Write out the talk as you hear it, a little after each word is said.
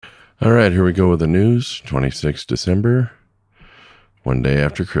All right, here we go with the news. 26th December, one day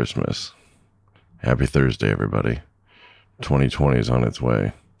after Christmas. Happy Thursday, everybody. 2020 is on its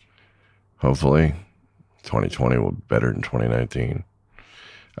way. Hopefully, 2020 will be better than 2019.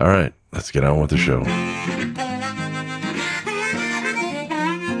 All right, let's get on with the show.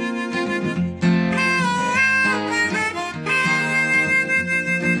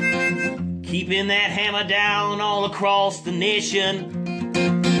 Keeping that hammer down all across the nation.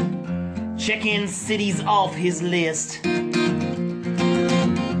 Checking cities off his list.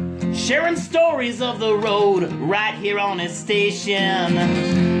 Sharing stories of the road right here on his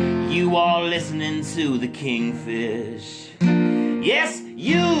station. You are listening to the Kingfish. Yes,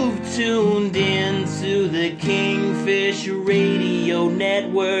 you've tuned in to the Kingfish Radio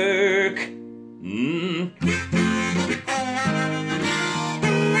Network.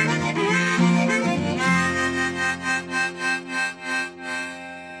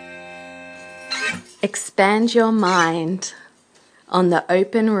 Expand your mind on the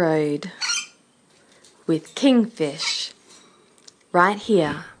open road with Kingfish right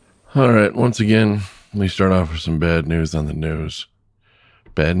here. All right, once again, let me start off with some bad news on the news.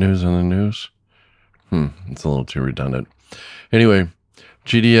 Bad news on the news? It's a little too redundant. Anyway,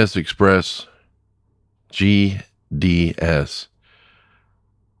 GDS Express, GDS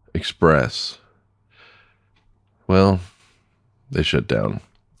Express. Well, they shut down.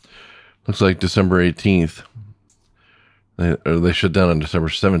 Looks like December 18th. They shut down on December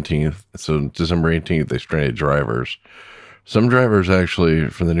 17th. So December 18th, they stranded drivers. Some drivers actually,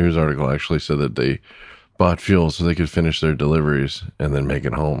 from the news article, actually said that they bought fuel so they could finish their deliveries and then make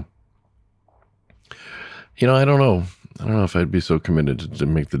it home. You know, I don't know. I don't know if I'd be so committed to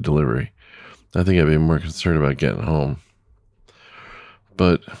make the delivery. I think I'd be more concerned about getting home.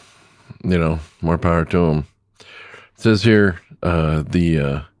 But, you know, more power to them. It says here,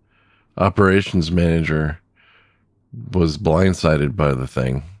 the operations manager was blindsided by the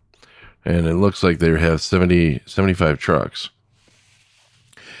thing. And it looks like they have 75 trucks.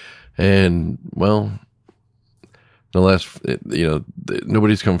 And, well,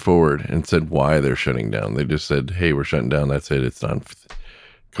 nobody's come forward and said why they're shutting down. They just said, hey, we're shutting down. That's it. It's done.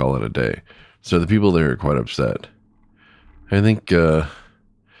 Call it a day. So the people there are quite upset. I think, this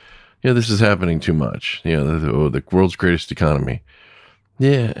is happening too much. The world's greatest economy.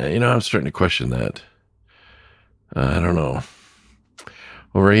 Yeah, I'm starting to question that. I don't know.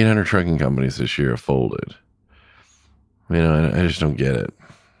 Over 800 trucking companies this year have folded. I just don't get it.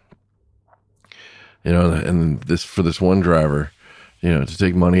 And for this one driver, to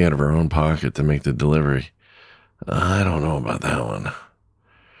take money out of her own pocket to make the delivery, I don't know about that one.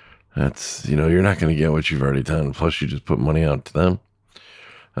 That's, you're not going to get what you've already done. Plus, you just put money out to them.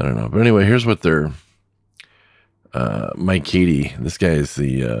 I don't know. But anyway, here's what they're... Mike Cady, this guy is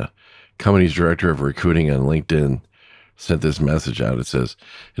the company's director of recruiting on LinkedIn, sent this message out. It says,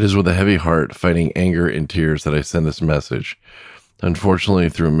 "It is with a heavy heart, fighting anger and tears, that I send this message. Unfortunately,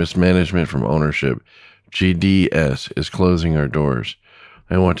 through mismanagement from ownership, GDS is closing our doors.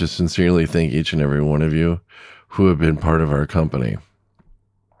 I want to sincerely thank each and every one of you who have been part of our company.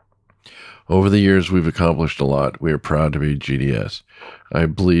 Over the years, we've accomplished a lot. We are proud to be GDS. I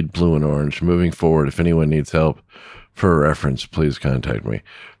bleed blue and orange. Moving forward, if anyone needs help for a reference, please contact me."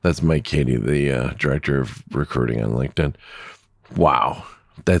 That's Mike Cady, the director of recruiting on LinkedIn. Wow,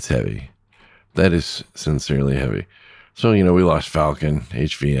 that's heavy. That is sincerely heavy. So, we lost Falcon,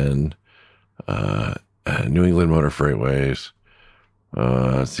 HVN, New England Motor Freightways.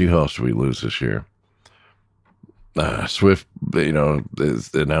 Let's see who else did we lose this year. Swift,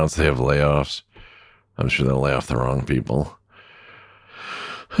 is announced they have layoffs. I'm sure they'll lay off the wrong people.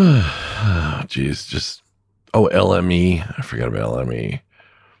 Geez, LME. I forgot about LME.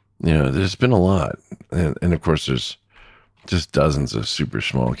 There's been a lot. And of course, there's just dozens of super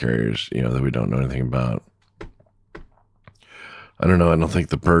small carriers, that we don't know anything about. I don't know. I don't think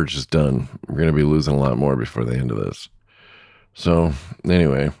the purge is done. We're going to be losing a lot more before the end of this. So,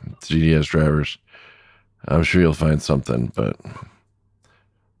 anyway, GDS drivers, I'm sure you'll find something, but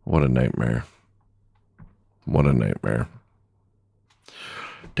what a nightmare. What a nightmare.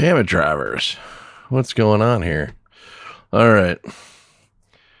 Damn it, drivers. What's going on here? All right.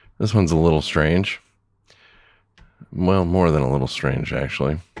 This one's a little strange. Well, more than a little strange,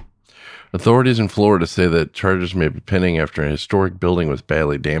 actually. Authorities in Florida say that charges may be pending after a historic building was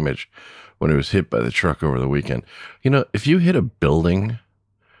badly damaged when it was hit by the truck over the weekend. If you hit a building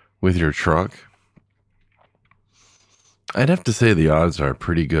with your truck, I'd have to say the odds are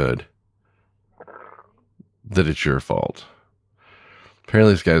pretty good that it's your fault.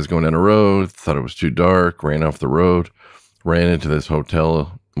 Apparently this guy was going down a road, thought it was too dark, ran off the road, ran into this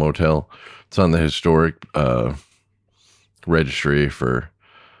hotel motel. It's on the historic registry for,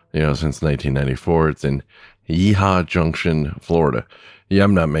 since 1994. It's in Yeehaw Junction, Florida. Yeah,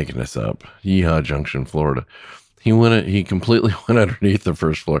 I'm not making this up. Yeehaw Junction, Florida. He completely went underneath the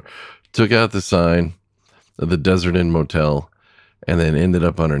first floor, took out the sign of the Desert Inn Motel, and then ended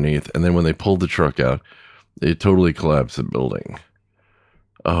up underneath. And then when they pulled the truck out, it totally collapsed the building.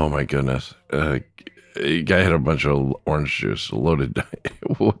 Oh my goodness. Guy had a bunch of orange juice loaded.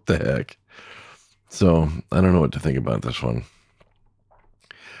 What the heck? So I don't know what to think about this one.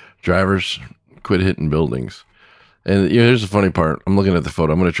 Drivers, quit hitting buildings. And here's the funny part. I'm looking at the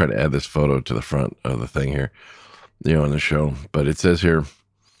photo. I'm going to try to add this photo to the front of the thing here, on the show. But it says here,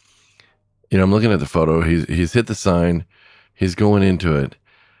 I'm looking at the photo. He's hit the sign. He's going into it.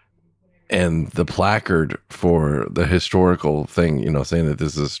 And the placard for the historical thing, saying that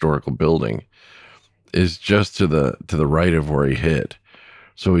this is a historical building, is just to the right of where he hit.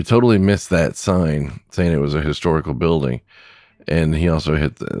 So he totally missed that sign saying it was a historical building. And he also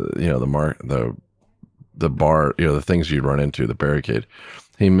hit the bar, the things you'd run into, the barricade.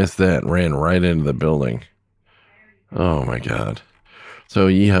 He missed that and ran right into the building. Oh my God. So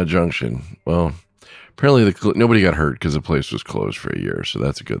Yeehaw Junction. Well, apparently nobody got hurt because the place was closed for a year. So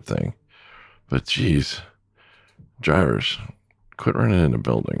that's a good thing. But geez, drivers, quit running into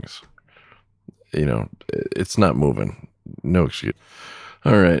buildings. It's not moving. No excuse.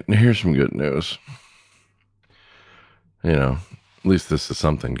 All right. Here's some good news. At least this is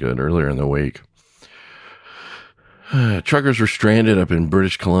something good. Earlier in the week, truckers were stranded up in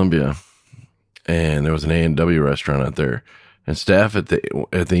British Columbia, and there was an A&W restaurant out there. And staff at the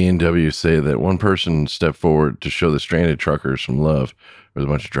A&W say that one person stepped forward to show the stranded truckers some love. There was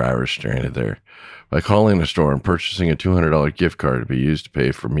a bunch of drivers stranded there by calling the store and purchasing a $200 gift card to be used to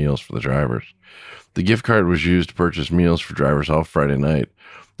pay for meals for the drivers. The gift card was used to purchase meals for drivers all Friday night.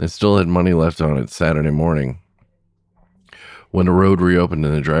 It still had money left on it Saturday morning when the road reopened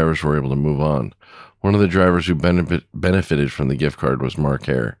and the drivers were able to move on. One of the drivers who benefited from the gift card was Mark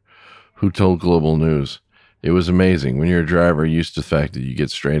Hare, who told Global News, "It was amazing when you're a driver used to the fact that you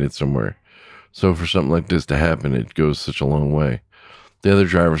get stranded somewhere. So for something like this to happen, it goes such a long way." The other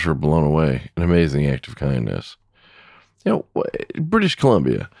drivers were blown away. An amazing act of kindness. British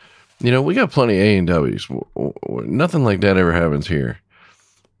Columbia, we got plenty of A&Ws. Nothing like that ever happens here.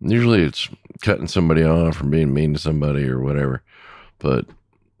 Usually it's cutting somebody off or being mean to somebody or whatever. But,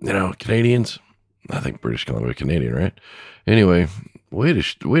 Canadians, I think British Columbia, Canadian, right? Anyway, way to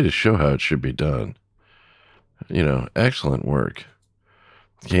show how it should be done. Excellent work.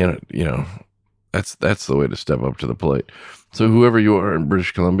 That's the way to step up to the plate. So whoever you are in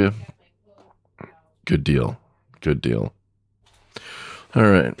British Columbia, good deal. Good deal. All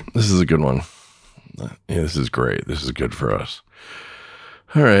right. This is a good one. This is great. This is good for us.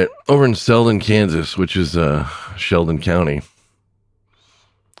 All right. Over in Selden, Kansas, which is Sheldon County,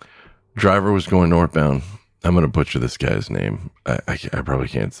 driver was going northbound. I'm going to butcher this guy's name. I probably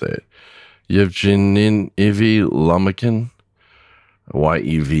can't say it. Yevgeny Lomakin,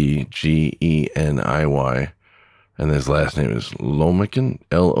 Yevgeniy, and his last name is Lomakin,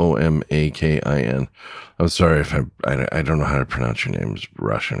 Lomakin. I'm sorry if I don't know how to pronounce your name. It's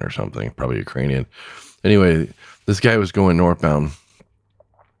Russian or something, probably Ukrainian. Anyway, this guy was going northbound.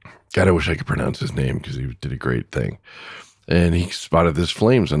 God, I wish I could pronounce his name because he did a great thing. And he spotted this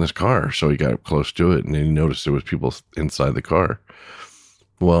flames on his car, so he got close to it, and he noticed there was people inside the car.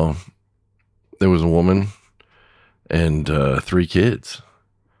 Well, there was a woman and 3 kids,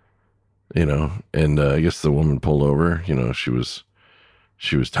 and I guess the woman pulled over. She was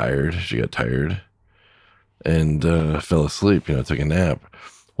tired. She got tired and fell asleep. Took a nap.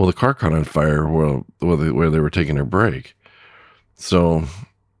 Well, the car caught on fire where they were taking their break. So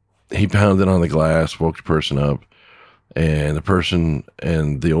he pounded on the glass, woke the person up, and the person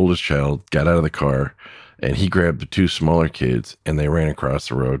and the oldest child got out of the car, and he grabbed the 2 smaller kids, and they ran across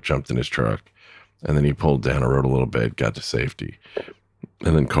the road, jumped in his truck, and then he pulled down the road a little bit, got to safety,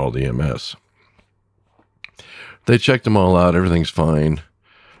 and then called EMS. They checked them all out. Everything's fine.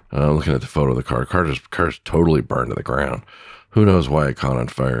 Looking at the photo of the car. Car's totally burned to the ground. Who knows why it caught on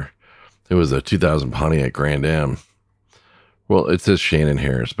fire? It was a 2000 Pontiac Grand Am. Well, it says Shannon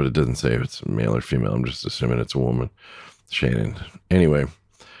Harris, but it doesn't say if it's male or female. I'm just assuming it's a woman. Shannon. Anyway,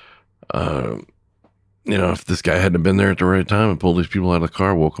 if this guy hadn't been there at the right time and pulled these people out of the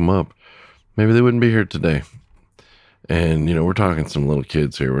car, woke them up, maybe they wouldn't be here today. And, we're talking some little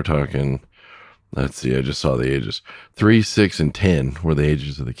kids here. We're talking, let's see, I just saw the ages. 3, 6, and 10 were the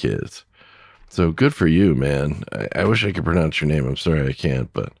ages of the kids. So good for you, man. I wish I could pronounce your name. I'm sorry I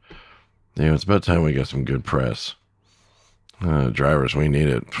can't, but, it's about time we got some good press. Drivers, we need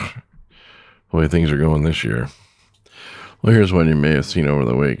it. The way things are going this year. Well, here's one you may have seen over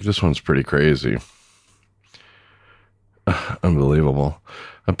the week. This one's pretty crazy. Unbelievable.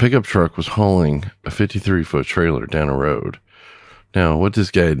 A pickup truck was hauling a 53-foot trailer down a road. Now, what this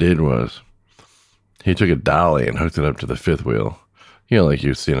guy did was he took a dolly and hooked it up to the fifth wheel. Like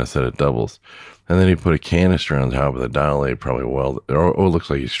you've seen a set of doubles. And then he put a canister on top of the dolly, probably welded, or it looks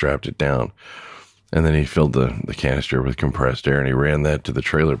like he strapped it down. And then he filled the canister with compressed air and he ran that to the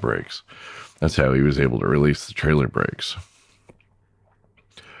trailer brakes. That's how he was able to release the trailer brakes.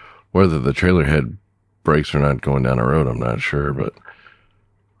 Whether the trailer had brakes or not going down the road, I'm not sure, but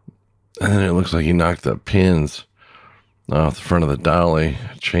and then it looks like he knocked the pins off the front of the dolly,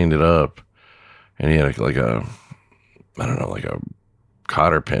 chained it up, and he had like a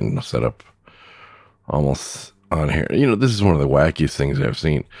cotter pin set up almost on here. This is one of the wackiest things I've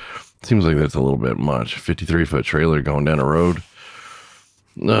seen. It seems like that's a little bit much. 53-foot trailer going down a road.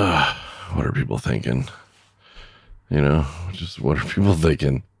 What are people thinking? Just what are people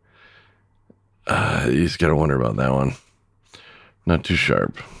thinking? You just gotta wonder about that one. Not too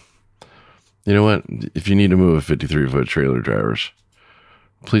sharp. You know what? If you need to move a 53-foot trailer, drivers,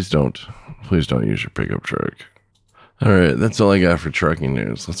 please don't use your pickup truck. All right, that's all I got for trucking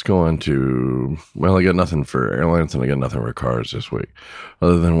news. Let's go on to, I got nothing for airlines and I got nothing for cars this week.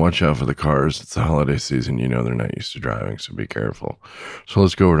 Other than watch out for the cars. It's the holiday season. They're not used to driving, so be careful. So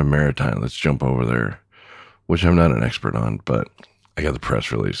let's go over to maritime. Let's jump over there, which I'm not an expert on, but I got the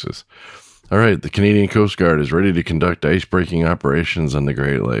press releases. All right, the Canadian Coast Guard is ready to conduct ice-breaking operations on the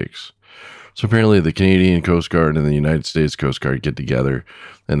Great Lakes. So apparently the Canadian Coast Guard and the United States Coast Guard get together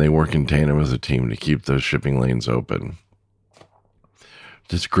and they work in tandem as a team to keep those shipping lanes open.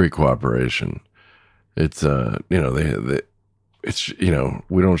 It's great cooperation. It's, we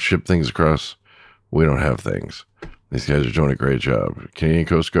don't ship things across. We don't have things. These guys are doing a great job. Canadian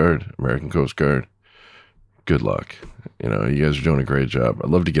Coast Guard, American Coast Guard, good luck. You guys are doing a great job. I'd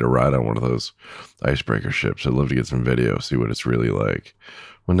love to get a ride on one of those icebreaker ships. I'd love to get some video, see what it's really like.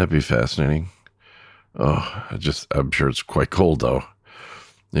 Wouldn't that be fascinating? Oh, I'm sure it's quite cold though.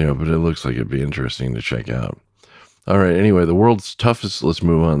 But it looks like it'd be interesting to check out. All right, anyway, let's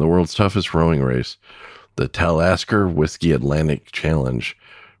move on. The world's toughest rowing race, the Talisker Whiskey Atlantic Challenge,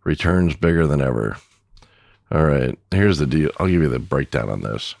 returns bigger than ever. All right, here's the deal. I'll give you the breakdown on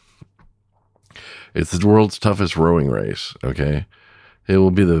this. It's the world's toughest rowing race, okay? It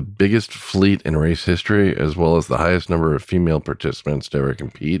will be the biggest fleet in race history, as well as the highest number of female participants to ever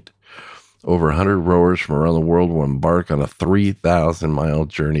compete. Over 100 rowers from around the world will embark on a 3,000-mile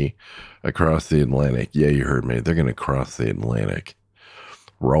journey across the Atlantic. Yeah, you heard me. They're going to cross the Atlantic.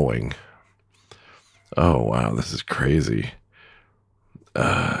 Rowing. Oh, wow, this is crazy.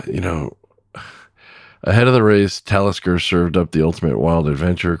 Ahead of the race, Talisker served up the ultimate wild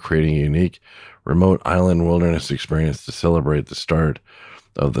adventure, creating a unique remote island wilderness experience to celebrate the start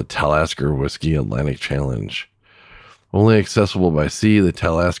of the Talisker Whiskey Atlantic Challenge. Only accessible by sea, the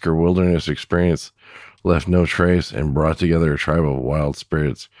Talisker Wilderness Experience left no trace and brought together a tribe of wild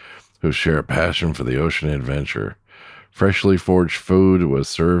spirits who share a passion for the ocean adventure. Freshly forged food was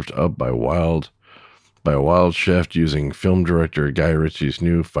served up by a wild chef using film director Guy Ritchie's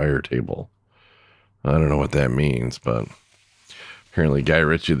new fire table. I don't know what that means, but apparently Guy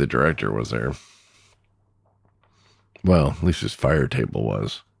Ritchie, the director, was there. Well, at least his fire table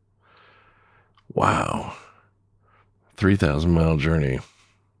was. Wow. 3,000-mile journey.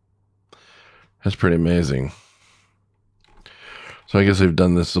 That's pretty amazing. So I guess they've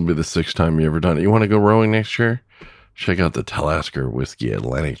done this. This will be the 6th time you ever done it. You want to go rowing next year? Check out the Talisker Whiskey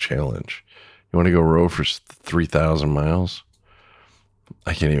Atlantic Challenge. You want to go row for 3,000 miles?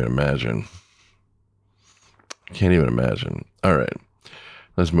 I can't even imagine. All right.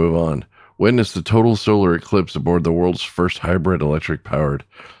 Let's move on. Witness the total solar eclipse aboard the world's first hybrid electric-powered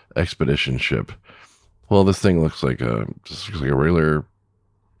expedition ship. Well, this thing looks like a regular,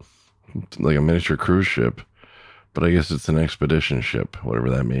 like a miniature cruise ship, but I guess it's an expedition ship, whatever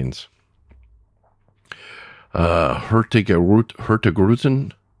that means.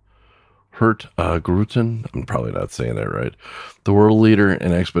 Hurtigruten, I'm probably not saying that right. The world leader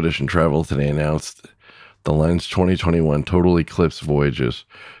in expedition travel today announced the line's 2021 total eclipse voyages,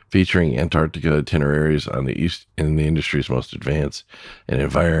 featuring Antarctica itineraries on the east in the industry's most advanced and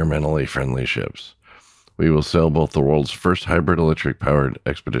environmentally friendly ships. We will sail both the world's first hybrid electric-powered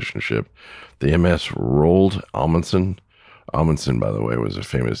expedition ship, the MS Roald Amundsen. Amundsen, by the way, was a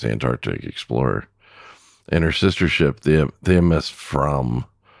famous Antarctic explorer. And her sister ship, the MS Fram.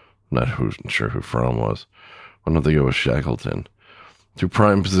 Not sure who Fram was. Why don't they go with Shackleton? To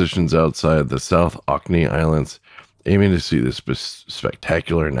prime positions outside the South Orkney Islands aiming to see this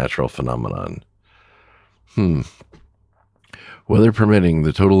spectacular natural phenomenon. Weather permitting,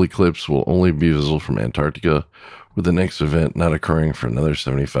 the total eclipse will only be visible from Antarctica, with the next event not occurring for another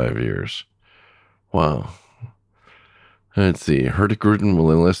 75 years. Wow. Let's see. Hurtigruten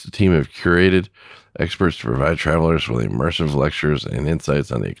will enlist a team of curated experts to provide travelers with immersive lectures and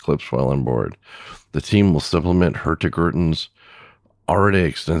insights on the eclipse while on board. The team will supplement Hurtigruten's already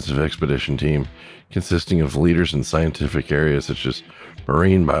extensive expedition team, consisting of leaders in scientific areas such as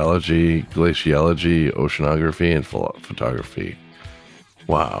marine biology, glaciology, oceanography, and photography.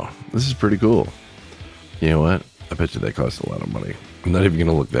 Wow, this is pretty cool. You know what? I bet you that costs a lot of money. I'm not even going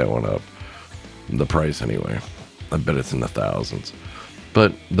to look that one up. The price, anyway. I bet it's in the thousands.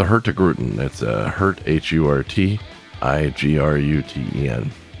 But the Hurtigruten, it's a Hurt, Hurtigruten.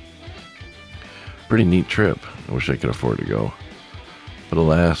 Pretty neat trip. I wish I could afford to go. But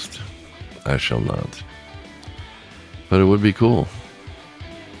alas, I shall not. But it would be cool.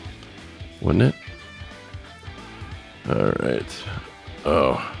 Wouldn't it? Alright.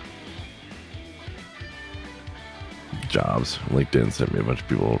 Oh. Jobs. LinkedIn sent me a bunch of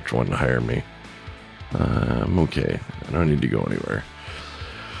people wanting to hire me. I'm okay. I don't need to go anywhere.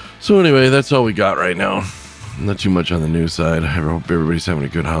 So anyway, that's all we got right now. Not too much on the news side. I hope everybody's having a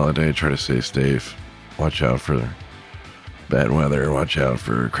good holiday. Try to stay safe. Watch out for bad weather. Watch out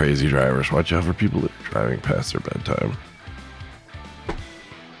for crazy drivers. Watch out for people that are driving past their bedtime.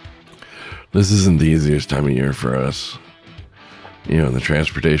 This isn't the easiest time of year for us. You know, in the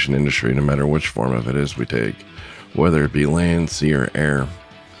transportation industry, no matter which form of it is we take, whether it be land, sea, or air,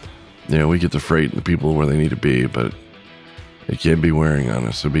 you know, we get the freight and the people where they need to be, but it can be wearing on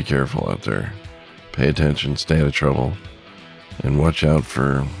us, so be careful out there. Pay attention, stay out of trouble, and watch out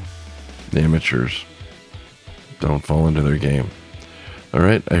for the amateurs. Don't fall into their game.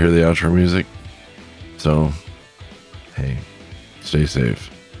 Alright, I hear the outro music, so, hey, stay safe.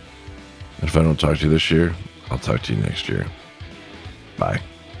 If I don't talk to you this year, I'll talk to you next year. Bye.